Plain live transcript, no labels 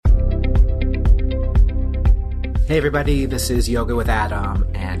Hey everybody, this is Yoga with Adam,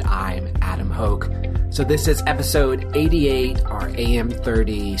 and I'm Adam Hoke. So this is episode 88, our AM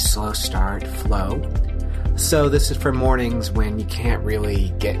 30 slow start flow. So this is for mornings when you can't really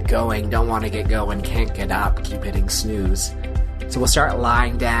get going, don't want to get going, can't get up, keep hitting snooze. So we'll start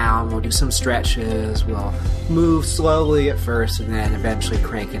lying down, we'll do some stretches, we'll move slowly at first and then eventually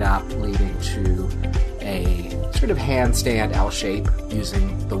crank it up, leading to a sort of handstand L shape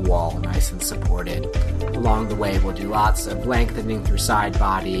using the wall nice and supported. Along the way, we'll do lots of lengthening through side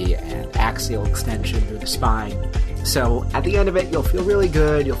body and axial extension through the spine. So at the end of it, you'll feel really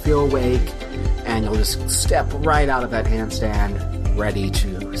good, you'll feel awake, and you'll just step right out of that handstand, ready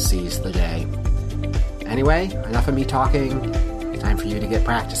to seize the day. Anyway, enough of me talking. Time for you to get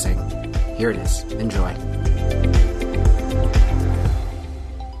practicing. Here it is. Enjoy.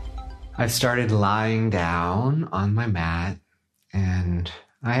 I've started lying down on my mat, and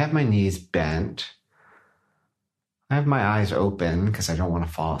I have my knees bent. I have my eyes open because I don't want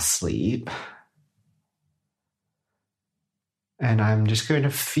to fall asleep. And I'm just going to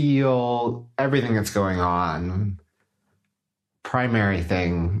feel everything that's going on. Primary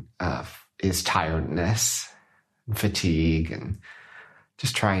thing is tiredness, and fatigue, and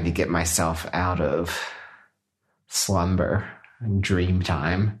just trying to get myself out of slumber and dream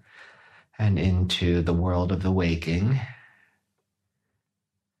time and into the world of the waking.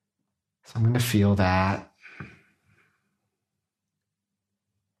 So I'm going to feel that.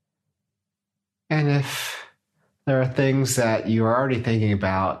 And if there are things that you are already thinking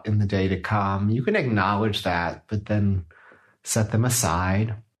about in the day to come, you can acknowledge that, but then set them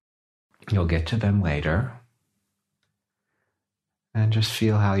aside. You'll get to them later. And just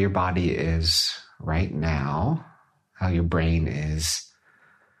feel how your body is right now, how your brain is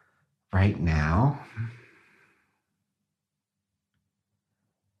right now.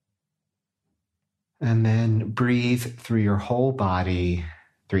 And then breathe through your whole body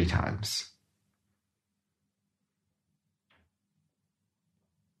 3 times.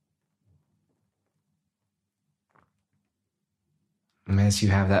 And as you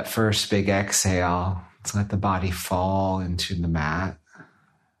have that first big exhale, let's let the body fall into the mat.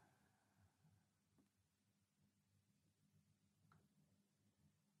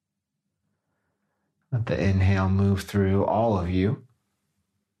 Let the inhale move through all of you.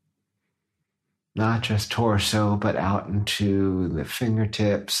 Not just torso, but out into the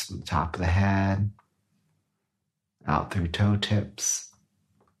fingertips, the top of the head, out through toe tips.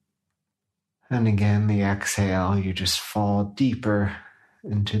 And again, the exhale, you just fall deeper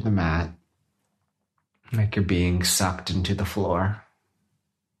into the mat, like you're being sucked into the floor.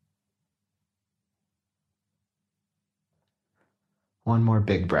 One more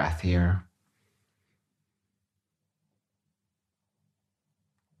big breath here.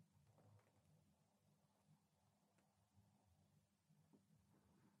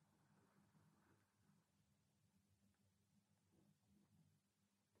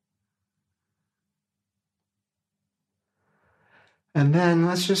 And then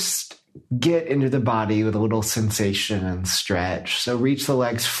let's just get into the body with a little sensation and stretch. So reach the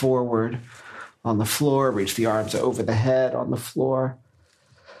legs forward on the floor, reach the arms over the head on the floor.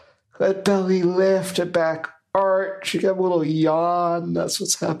 Let belly lift, a back arch. You get a little yawn. That's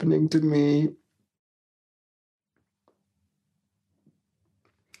what's happening to me.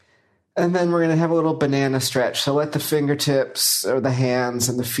 And then we're going to have a little banana stretch. So let the fingertips or the hands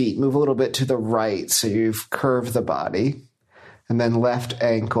and the feet move a little bit to the right. So you've curved the body. And then left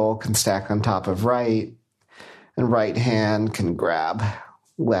ankle can stack on top of right, and right hand can grab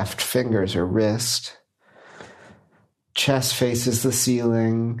left fingers or wrist. Chest faces the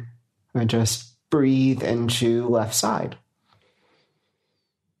ceiling, and just breathe into left side.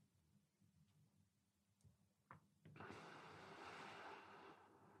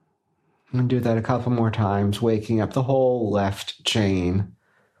 And do that a couple more times, waking up the whole left chain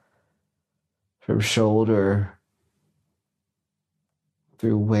from shoulder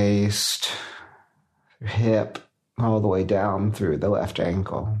through waist, through hip, all the way down through the left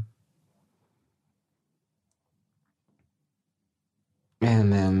ankle.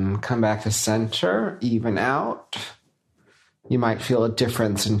 And then come back to center, even out. You might feel a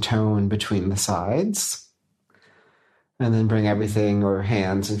difference in tone between the sides. And then bring everything or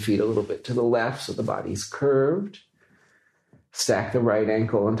hands and feet a little bit to the left so the body's curved. Stack the right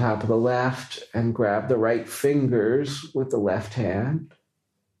ankle on top of the left and grab the right fingers with the left hand.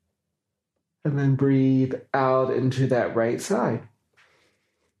 And then breathe out into that right side.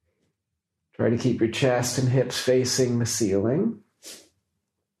 Try to keep your chest and hips facing the ceiling.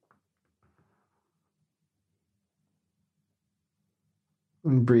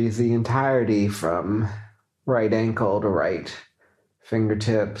 And breathe the entirety from right ankle to right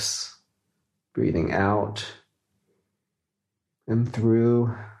fingertips, breathing out and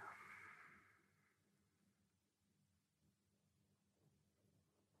through.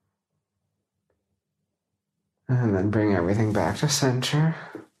 And then bring everything back to center.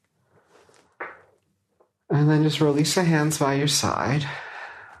 And then just release the hands by your side.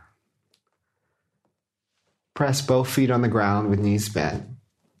 Press both feet on the ground with knees bent.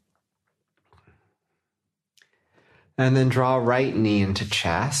 And then draw right knee into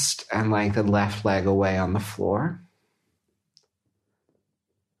chest and lengthen left leg away on the floor.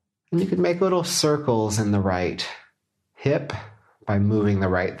 And you can make little circles in the right hip by moving the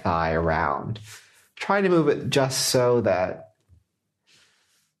right thigh around. Try to move it just so that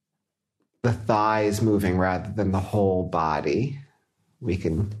the thigh is moving rather than the whole body. We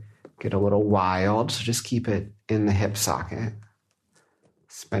can get a little wild, so just keep it in the hip socket,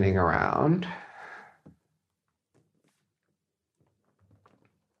 spinning around.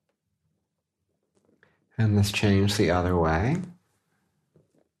 And let's change the other way.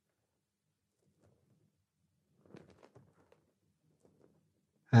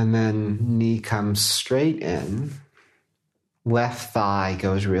 And then knee comes straight in. Left thigh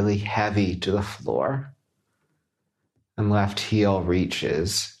goes really heavy to the floor. And left heel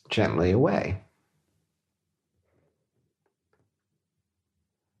reaches gently away.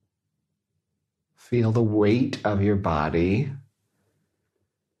 Feel the weight of your body.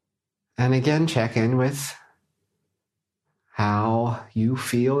 And again, check in with how you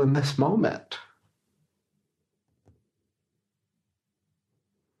feel in this moment.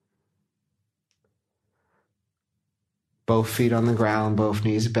 Both feet on the ground, both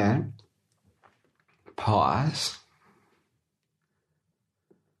knees bent. Pause.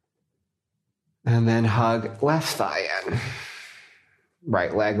 And then hug left thigh in.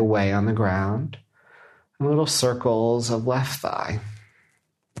 Right leg away on the ground. And little circles of left thigh.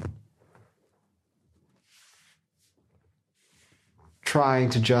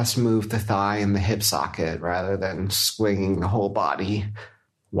 Trying to just move the thigh in the hip socket rather than swinging the whole body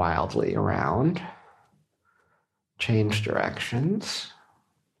wildly around. Change directions.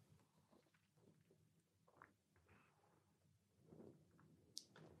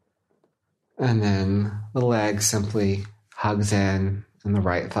 And then the leg simply hugs in and the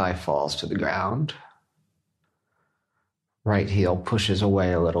right thigh falls to the ground. Right heel pushes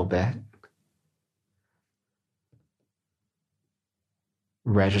away a little bit.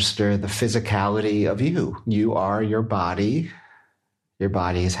 Register the physicality of you. You are your body. Your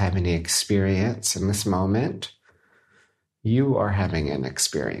body is having an experience in this moment. You are having an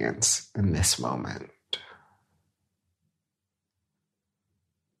experience in this moment.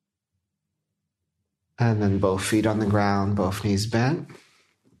 And then both feet on the ground, both knees bent.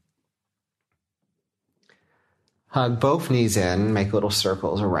 Hug both knees in, make little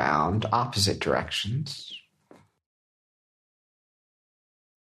circles around, opposite directions.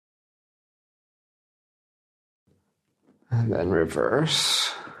 And then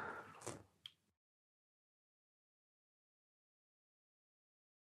reverse.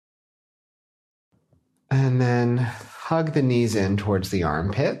 And then hug the knees in towards the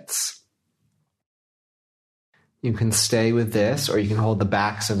armpits. You can stay with this, or you can hold the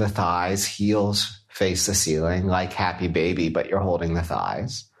backs of the thighs, heels face the ceiling, like happy baby, but you're holding the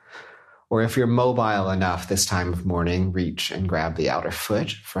thighs. Or if you're mobile enough this time of morning, reach and grab the outer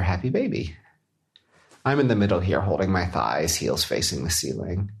foot for happy baby. I'm in the middle here, holding my thighs, heels facing the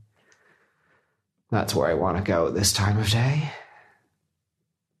ceiling. That's where I want to go this time of day.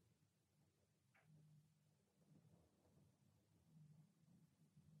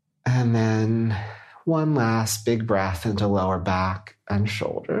 And then one last big breath into lower back and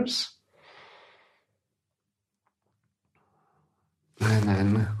shoulders. And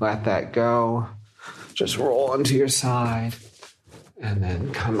then let that go. Just roll onto your side and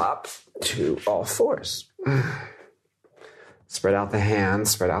then come up to all fours. Spread out the hands,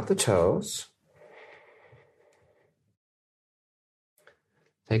 spread out the toes.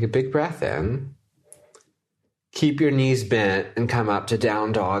 Take a big breath in. Keep your knees bent and come up to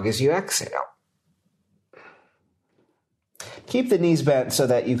down dog as you exhale. Keep the knees bent so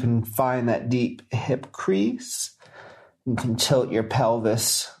that you can find that deep hip crease. You can tilt your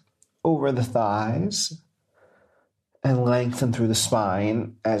pelvis over the thighs and lengthen through the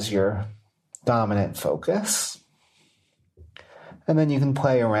spine as your dominant focus. And then you can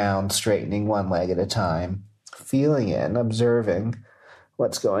play around, straightening one leg at a time, feeling in, observing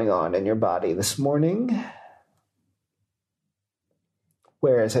what's going on in your body this morning.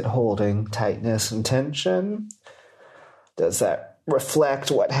 Where is it holding tightness and tension? Does that reflect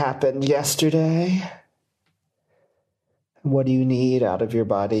what happened yesterday? What do you need out of your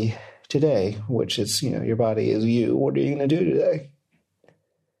body today? Which is, your body is you. What are you going to do today?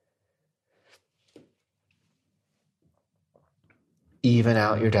 Even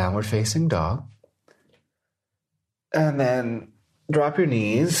out your downward facing dog. And then drop your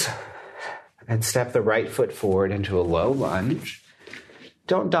knees and step the right foot forward into a low lunge.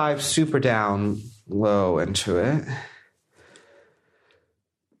 Don't dive super down low into it.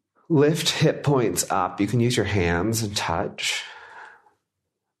 Lift hip points up. You can use your hands and touch.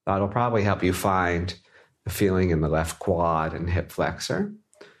 That'll probably help you find a feeling in the left quad and hip flexor.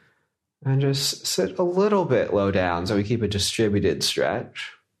 And just sit a little bit low down so we keep a distributed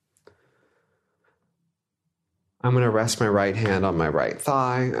stretch. I'm going to rest my right hand on my right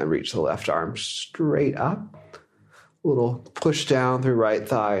thigh and reach the left arm straight up. A little push down through right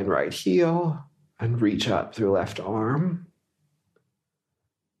thigh and right heel and reach up through left arm.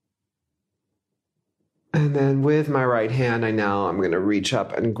 And then with my right hand, I'm going to reach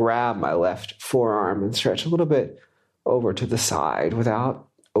up and grab my left forearm and stretch a little bit over to the side without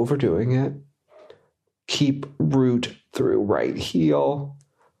overdoing it. Keep root through right heel,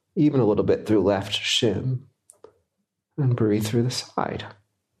 even a little bit through left shin. And breathe through the side.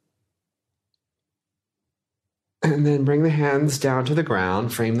 And then bring the hands down to the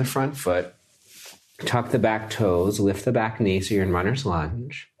ground, frame the front foot, tuck the back toes, lift the back knee so you're in runner's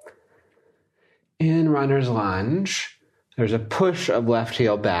lunge. In runner's lunge, there's a push of left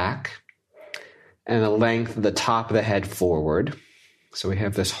heel back and a length of the top of the head forward. So we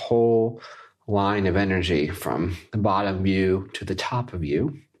have this whole line of energy from the bottom of you to the top of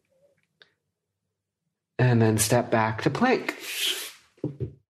you. And then step back to plank.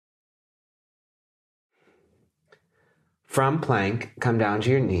 From plank, come down to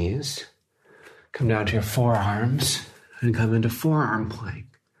your knees, come down to your forearms, and come into forearm plank.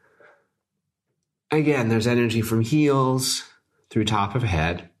 Again, there's energy from heels through top of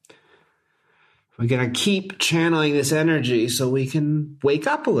head. We're going to keep channeling this energy so we can wake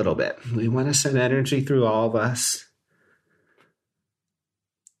up a little bit. We want to send energy through all of us.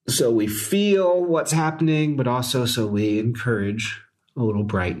 So we feel what's happening, but also so we encourage a little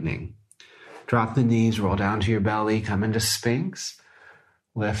brightening. Drop the knees, roll down to your belly, come into Sphinx.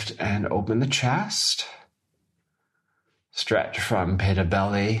 Lift and open the chest. Stretch from pit of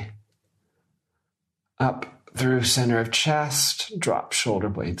belly up through center of chest. Drop shoulder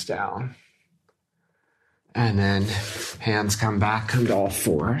blades down. And then hands come back, come to all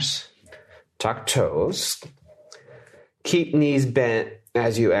fours. Tuck toes. Keep knees bent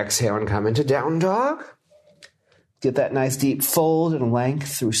as you exhale and come into down dog. Get that nice deep fold and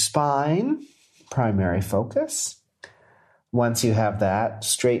length through spine. Primary focus. Once you have that,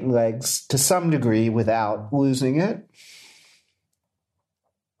 straighten legs to some degree without losing it.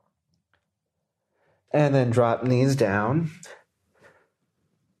 And then drop knees down.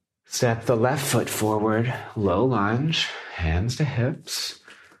 Step the left foot forward, low lunge, hands to hips.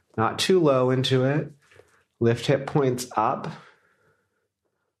 Not too low into it. Lift hip points up.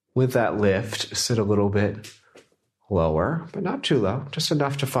 With that lift, sit a little bit lower, but not too low, just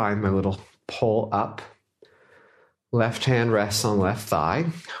enough to find my little pull up. Left hand rests on left thigh,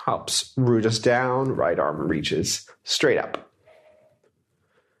 helps root us down, right arm reaches straight up.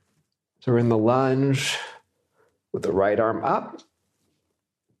 So we're in the lunge with the right arm up.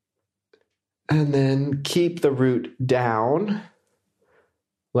 And then keep the root down.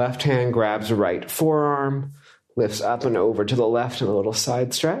 Left hand grabs the right forearm, lifts up and over to the left in a little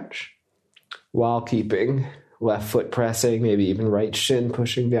side stretch, while keeping left foot pressing, maybe even right shin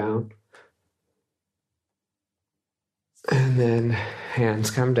pushing down. And then hands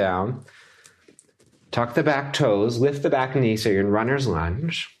come down. Tuck the back toes, lift the back knee so you're in runner's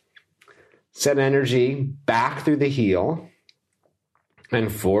lunge. Send energy back through the heel and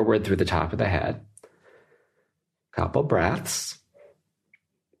forward through the top of the head. Couple breaths.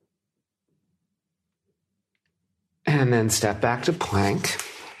 And then step back to plank.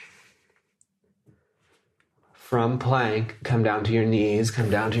 From plank, come down to your knees, come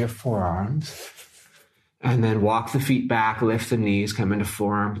down to your forearms. And then walk the feet back, lift the knees, come into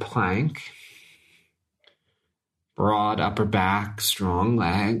forearm plank. Broad upper back, strong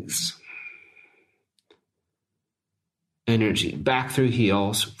legs. Energy back through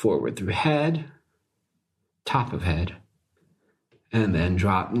heels, forward through head, top of head. And then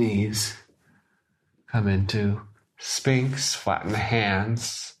drop knees. Come into Sphinx, flatten the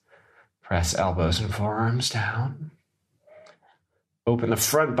hands, press elbows and forearms down. Open the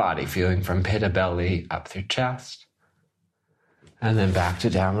front body, feeling from pit of belly up through chest. And then back to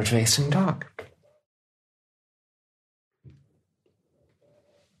downward facing dog.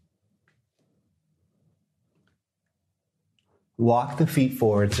 Walk the feet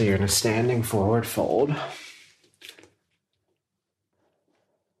forward so you're in a standing forward fold.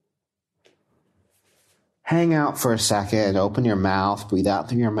 Hang out for a second, open your mouth, breathe out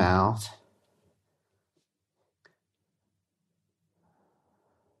through your mouth.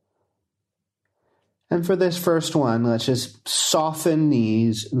 And for this first one, let's just soften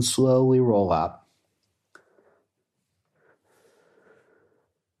knees and slowly roll up.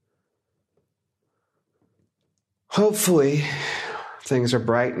 Hopefully, things are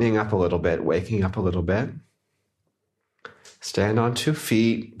brightening up a little bit, waking up a little bit. Stand on 2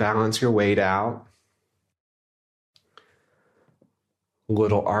 feet, balance your weight out. A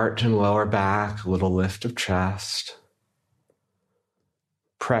little arch in lower back, a little lift of chest.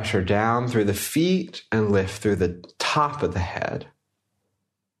 Pressure down through the feet and lift through the top of the head.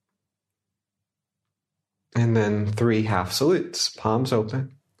 And then 3 half salutes, palms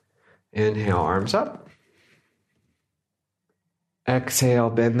open. Inhale, arms up. Exhale,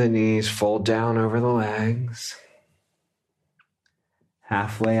 bend the knees, fold down over the legs.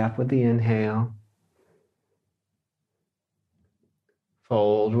 Halfway up with the inhale.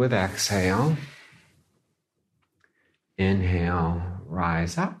 Fold with exhale. Inhale,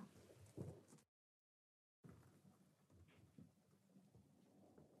 rise up.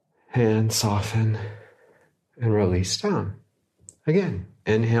 Hands soften and release down. Again,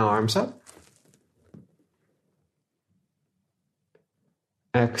 inhale, arms up.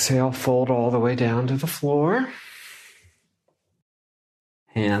 Exhale, fold all the way down to the floor.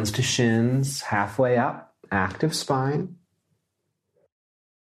 Hands to shins, halfway up, active spine.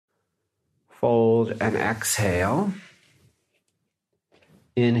 Fold and exhale.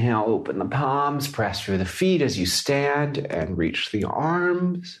 Inhale, open the palms, press through the feet as you stand and reach the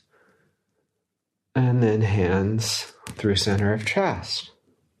arms. And then hands through center of chest.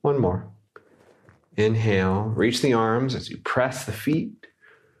 One more. Inhale, reach the arms as you press the feet.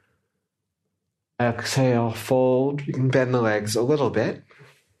 Exhale, fold. You can bend the legs a little bit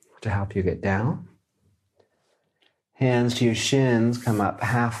to help you get down. Hands to your shins, come up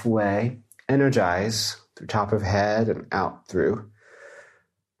halfway. Energize through top of head and out through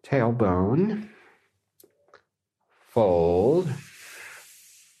tailbone. Fold.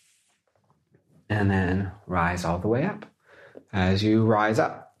 And then rise all the way up. As you rise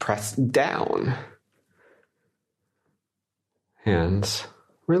up, press down. Hands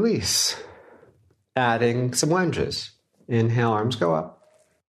release. Adding some lunges. Inhale, arms go up.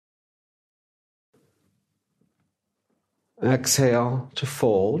 Exhale to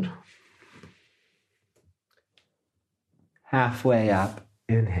fold. Halfway up,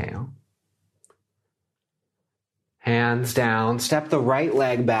 inhale. Hands down, step the right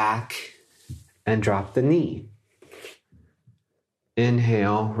leg back and drop the knee.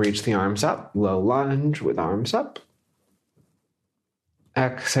 Inhale, reach the arms up, low lunge with arms up.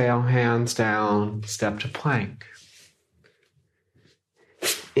 Exhale, hands down, step to plank.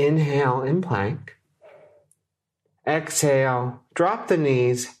 Inhale in plank. Exhale, drop the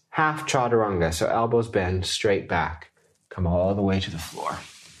knees, half chaturanga, so elbows bend straight back. Come all the way to the floor.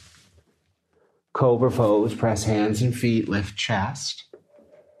 Cobra pose, press hands and feet, lift chest.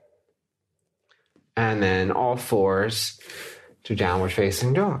 And then all fours to downward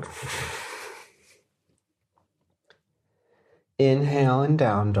facing dog. Inhale and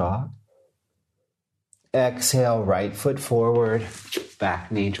down dog. Exhale, right foot forward,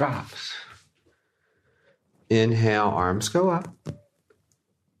 back knee drops. Inhale, arms go up.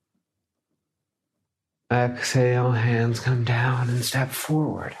 Exhale, hands come down and step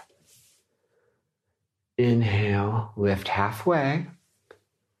forward. Inhale, lift halfway.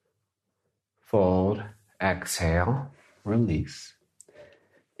 Fold, exhale, release.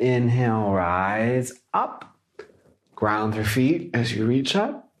 Inhale, rise up. Ground through feet as you reach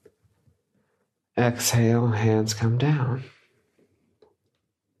up. Exhale, hands come down.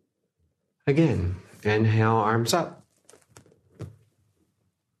 Again, inhale, arms up.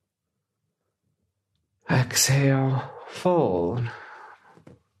 Exhale, fold.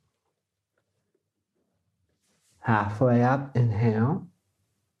 Halfway up, inhale.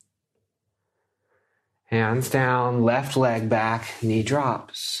 Hands down, left leg back, knee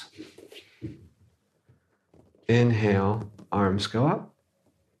drops. Inhale, arms go up.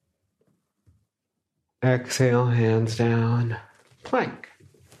 Exhale, hands down, plank.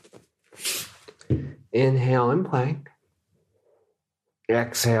 Inhale and plank.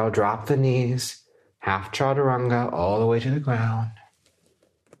 Exhale, drop the knees, half chaturanga all the way to the ground.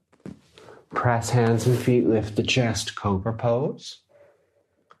 Press hands and feet, lift the chest, cobra pose.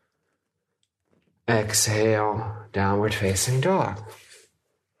 Exhale, downward facing dog.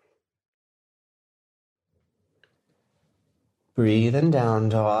 Breathe in down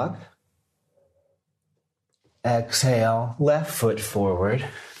dog. Exhale, left foot forward.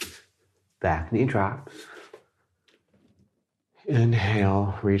 Back knee drops.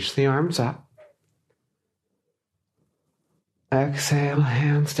 Inhale, reach the arms up. Exhale,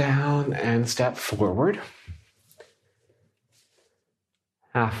 hands down and step forward.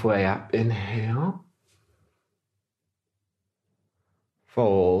 Halfway up, inhale.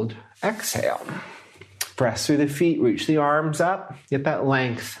 Fold, exhale. Press through the feet, reach the arms up. Get that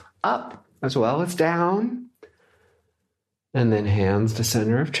length up as well as down. And then hands to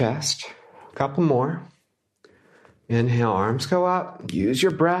center of chest. A couple more. Inhale, arms go up. Use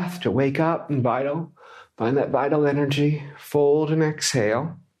your breath to wake up and vital. Find that vital energy. Fold and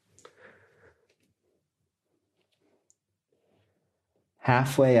exhale.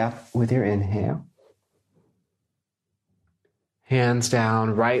 Halfway up with your inhale. Hands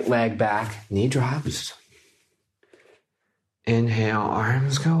down, right leg back, knee drops. Inhale,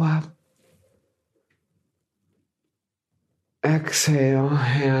 arms go up. Exhale,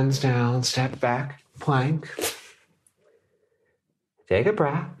 hands down, step back, plank. Take a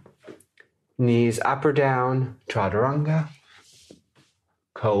breath. Knees up or down, chaturanga,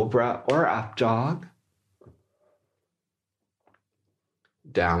 cobra or up dog,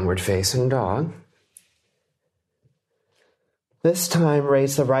 downward facing dog. This time,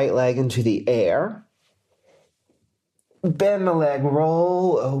 raise the right leg into the air. Bend the leg,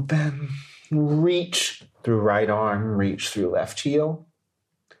 roll open, reach through right arm, reach through left heel.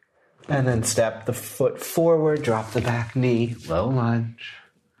 And then step the foot forward, drop the back knee, low lunge.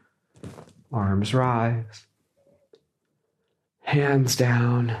 Arms rise. Hands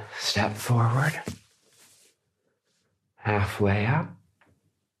down, step forward. Halfway up.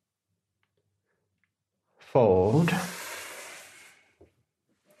 Fold.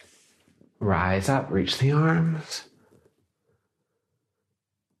 Rise up, reach the arms.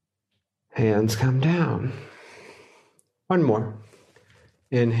 Hands come down. One more.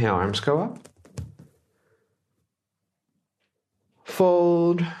 Inhale, arms go up.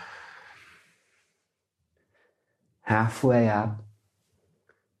 Fold. Halfway up.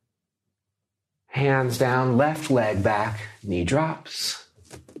 Hands down, left leg back, knee drops.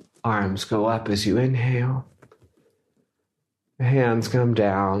 Arms go up as you inhale. Hands come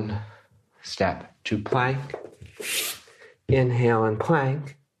down. Step to plank. Inhale and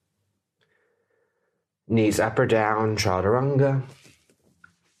plank. Knees up or down, chaturanga.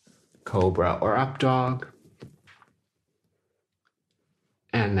 Cobra or up dog.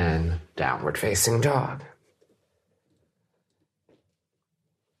 And then downward facing dog.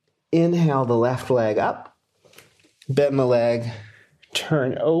 Inhale the left leg up. Bend the leg.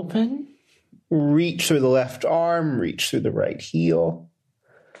 Turn open. Reach through the left arm. Reach through the right heel.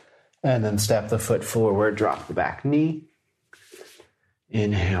 And then step the foot forward. Drop the back knee.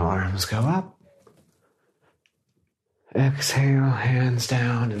 Inhale, arms go up. Exhale, hands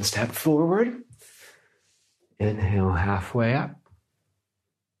down and step forward. Inhale, halfway up.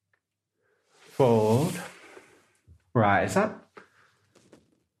 Fold. Rise up.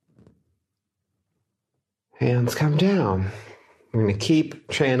 Hands come down. We're going to keep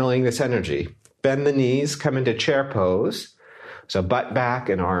channeling this energy. Bend the knees, come into chair pose. So butt back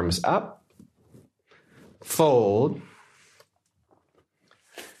and arms up. Fold.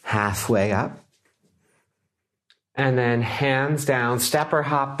 Halfway up. And then hands down, step or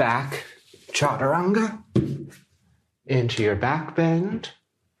hop back. Chaturanga. Into your back bend.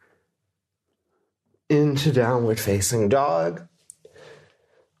 Into downward facing dog.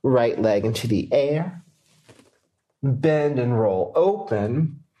 Right leg into the air. Bend and roll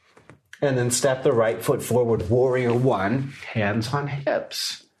open, and then step the right foot forward, warrior one, hands on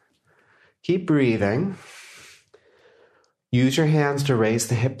hips. Keep breathing. Use your hands to raise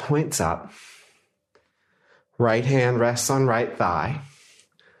the hip points up. Right hand rests on right thigh.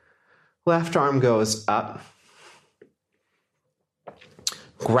 Left arm goes up.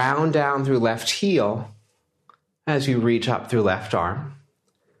 Ground down through left heel as you reach up through left arm.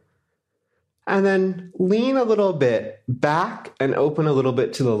 And then lean a little bit back and open a little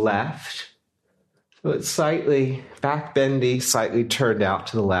bit to the left. So it's slightly back bendy, slightly turned out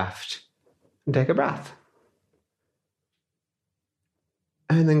to the left. And take a breath.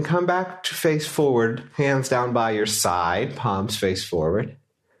 And then come back to face forward, hands down by your side, palms face forward.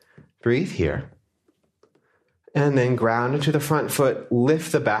 Breathe here. And then ground into the front foot,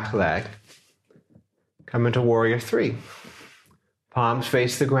 lift the back leg. Come into warrior three. Palms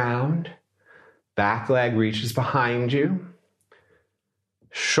face the ground. Back leg reaches behind you.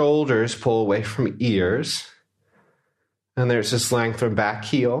 Shoulders pull away from ears. And there's this length from back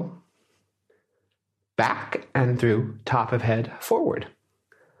heel. back and through top of head forward.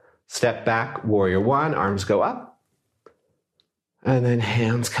 Step back, warrior one, arms go up. And then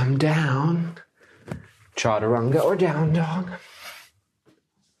hands come down. Chaturanga or down dog.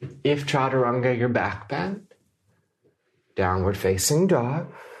 If chaturanga, your back bend. Downward facing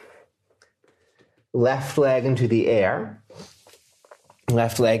dog. Left leg into the air.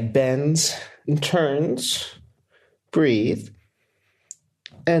 Left leg bends and turns. Breathe.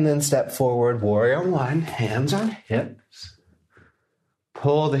 And then step forward, warrior one, hands on hips.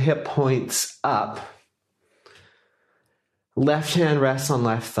 Pull the hip points up. Left hand rests on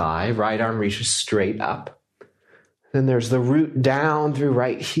left thigh. Right arm reaches straight up. Then there's the root down through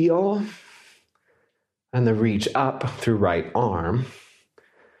right heel. And the reach up through right arm.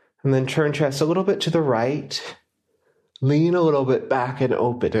 And then turn chest a little bit to the right. Lean a little bit back and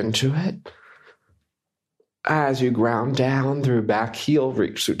open into it. As you ground down through back heel,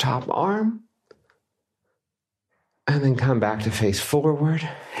 reach through top arm. And then come back to face forward.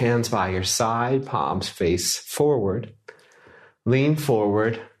 Hands by your side, palms face forward. Lean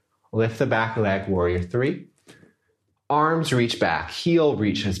forward. Lift the back leg, warrior three. Arms reach back, heel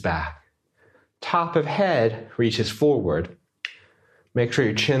reaches back. Top of head reaches forward. Make sure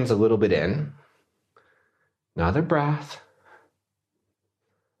your chin's a little bit in. Another breath.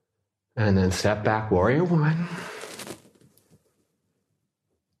 And then step back, warrior one.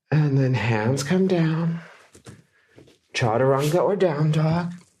 And then hands come down. Chaturanga or down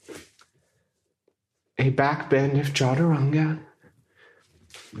dog. A back bend if chaturanga.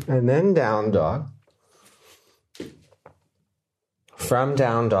 And then down dog. From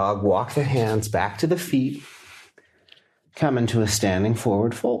down dog, walk the hands back to the feet. Come into a standing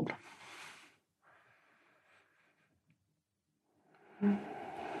forward fold.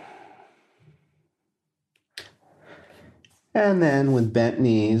 And then with bent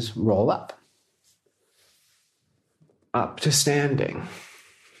knees, roll up. Up to standing.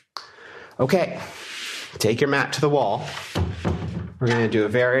 Okay, take your mat to the wall. We're going to do a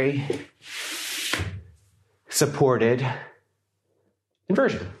very supported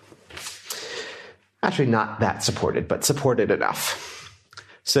inversion. Actually, not that supported, but supported enough.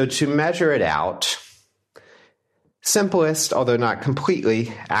 So to measure it out, simplest, although not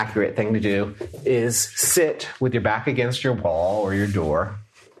completely accurate thing to do is sit with your back against your wall or your door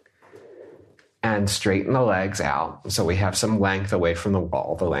and straighten the legs out so we have some length away from the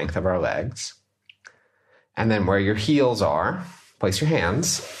wall, the length of our legs. And then where your heels are, place your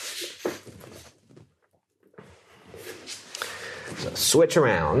hands. So switch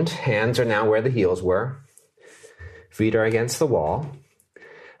around. Hands are now where the heels were. Feet are against the wall.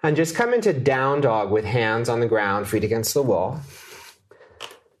 And just come into down dog with hands on the ground, feet against the wall.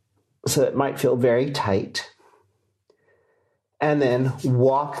 So it might feel very tight. And then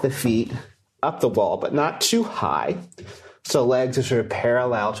walk the feet up the wall, but not too high. So legs are sort of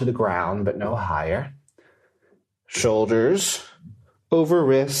parallel to the ground, but no higher. Shoulders over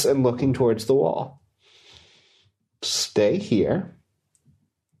wrists and looking towards the wall. Stay here.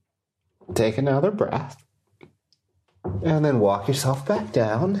 Take another breath. And then walk yourself back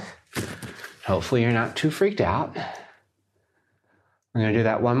down. Hopefully you're not too freaked out. We're going to do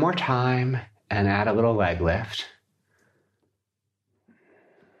that one more time and add a little leg lift.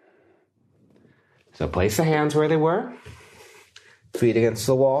 So place the hands where they were. Feet against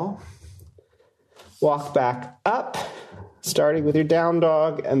the wall. Walk back up, starting with your down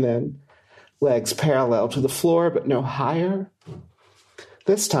dog, and then legs parallel to the floor, but no higher.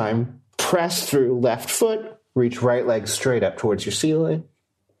 This time, press through left foot, reach right leg straight up towards your ceiling.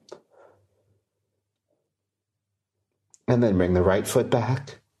 And then bring the right foot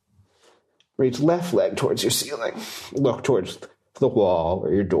back. Reach left leg towards your ceiling. Look towards the wall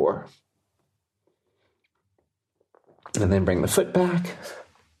or your door. And then bring the foot back.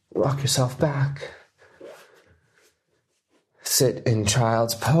 Rock yourself back. Sit in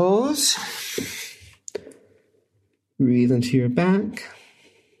child's pose. Breathe into your back.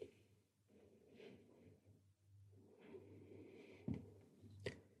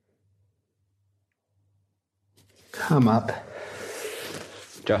 Come up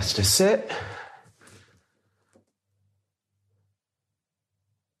just to sit.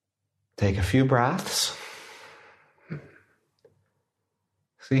 Take a few breaths.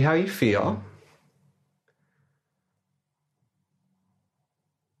 See how you feel.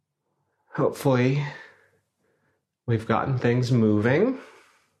 Hopefully, we've gotten things moving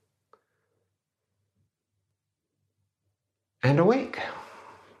and awake.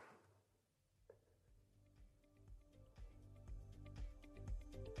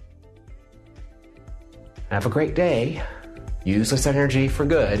 Have a great day. Use this energy for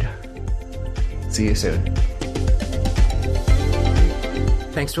good. See you soon.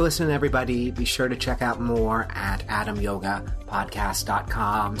 Thanks for listening, everybody. Be sure to check out more at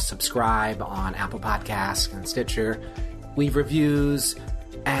adamyogapodcast.com. Subscribe on Apple Podcasts and Stitcher. Leave reviews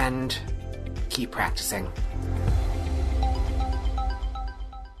and keep practicing.